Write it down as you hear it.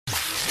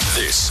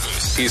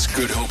This is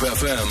Good Hope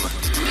FM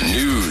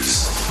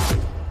News.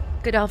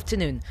 Good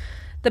afternoon.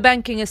 The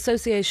Banking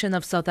Association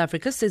of South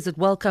Africa says it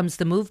welcomes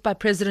the move by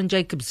President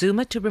Jacob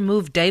Zuma to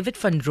remove David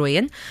van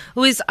Rooyen,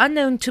 who is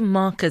unknown to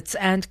markets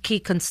and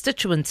key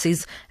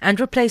constituencies, and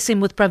replace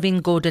him with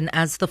Pravin Grodhan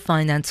as the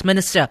finance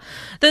minister.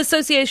 The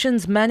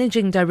association's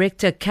managing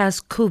director,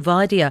 Kaz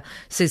Kuvadia,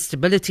 says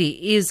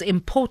stability is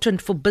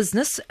important for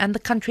business and the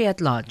country at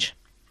large.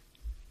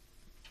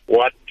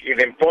 What is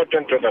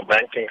important to the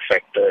banking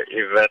sector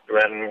is that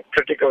when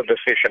critical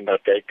decisions are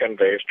taken,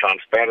 there is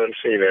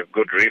transparency, there are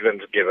good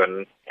reasons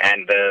given,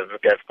 and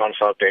there's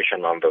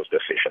consultation on those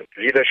decisions.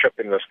 Leadership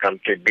in this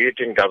country, be it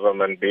in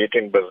government, be it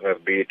in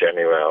business, be it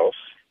anywhere else,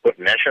 put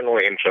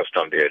national interest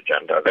on the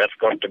agenda. That's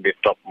got to be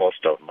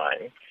topmost of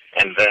mind,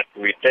 and that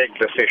we take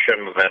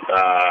decisions that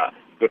are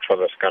good for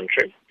this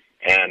country,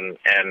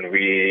 and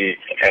we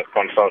as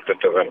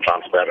consultative and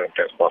transparent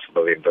as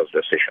possible in those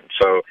decisions.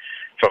 So,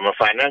 from a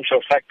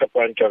financial factor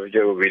point of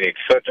view, we need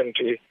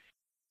certainty.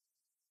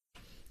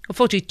 A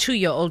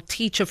 42-year-old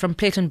teacher from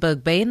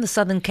Plettenberg Bay in the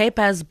Southern Cape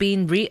has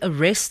been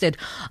rearrested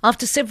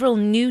after several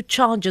new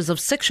charges of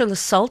sexual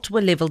assault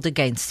were levelled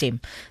against him.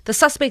 The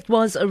suspect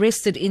was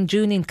arrested in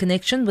June in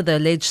connection with the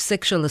alleged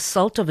sexual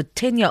assault of a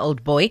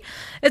 10-year-old boy.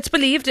 It's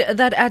believed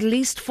that at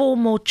least 4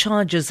 more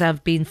charges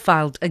have been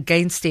filed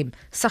against him.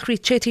 Sakri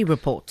Chetty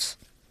reports.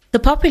 The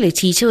popular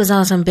teacher was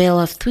out on bail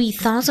of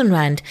 3,000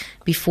 rand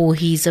before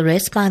his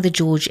arrest by the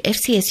George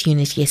FCS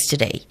unit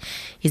yesterday.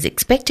 He's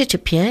expected to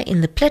appear in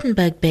the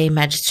Plettenberg Bay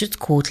Magistrates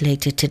Court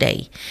later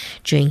today.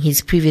 During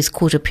his previous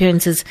court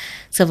appearances,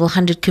 several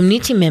hundred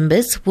community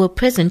members were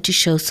present to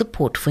show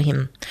support for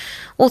him.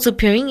 Also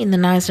appearing in the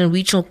Nyasland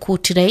Regional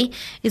Court today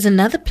is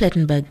another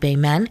Plettenberg Bay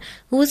man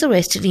who was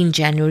arrested in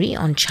January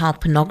on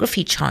child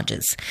pornography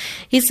charges.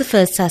 He's the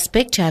first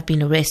suspect to have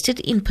been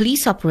arrested in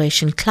police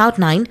Operation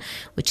Cloud9,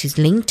 which is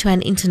linked to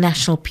an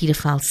international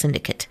paedophile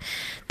syndicate.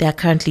 There are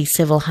currently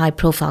several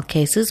high-profile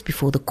cases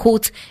before the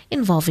courts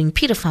involving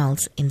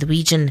paedophiles in the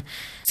region.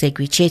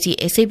 Segri Chetty,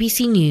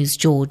 SABC News,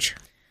 George.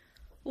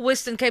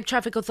 Western Cape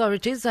traffic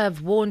authorities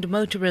have warned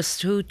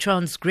motorists who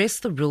transgress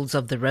the rules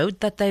of the road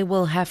that they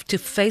will have to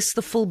face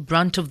the full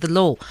brunt of the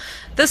law.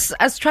 This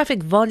as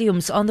traffic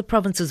volumes on the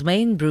province's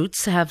main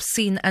routes have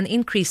seen an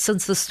increase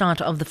since the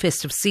start of the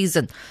festive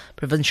season.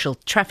 Provincial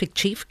Traffic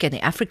Chief Kenny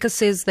Africa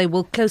says they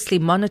will closely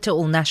monitor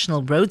all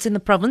national roads in the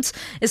province,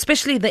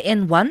 especially the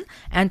N1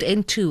 and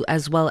N2,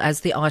 as well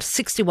as the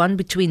R61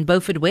 between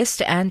Beaufort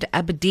West and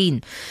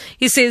Aberdeen.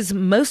 He says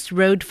most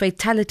road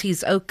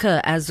fatalities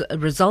occur as a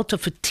result of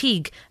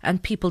fatigue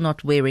and people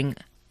not wearing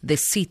their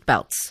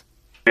seatbelts.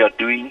 We are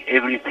doing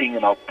everything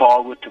in our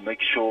power to make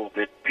sure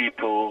that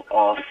people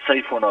are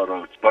safe on our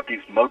roads. But if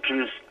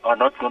motorists are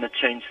not going to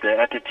change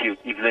their attitude,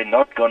 if they're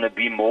not going to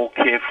be more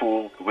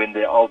careful when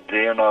they're out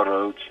there on our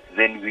roads,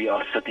 then we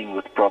are sitting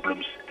with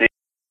problems.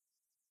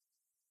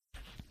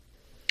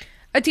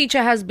 A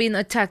teacher has been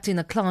attacked in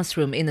a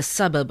classroom in a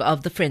suburb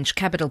of the French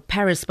capital,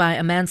 Paris, by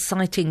a man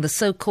citing the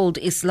so-called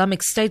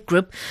Islamic State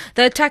group.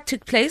 The attack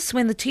took place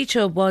when the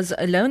teacher was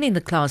alone in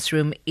the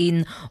classroom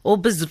in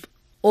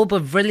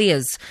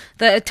Aubervilliers.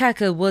 The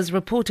attacker was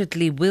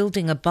reportedly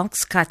wielding a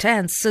box cutter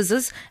and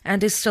scissors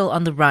and is still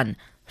on the run.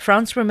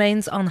 France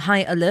remains on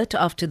high alert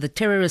after the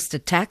terrorist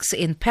attacks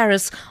in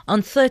Paris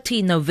on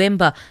 30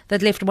 November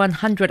that left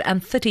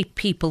 130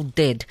 people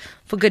dead.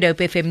 For Good Hope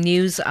FM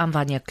News, I'm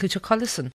Vanya Kluter-Collison.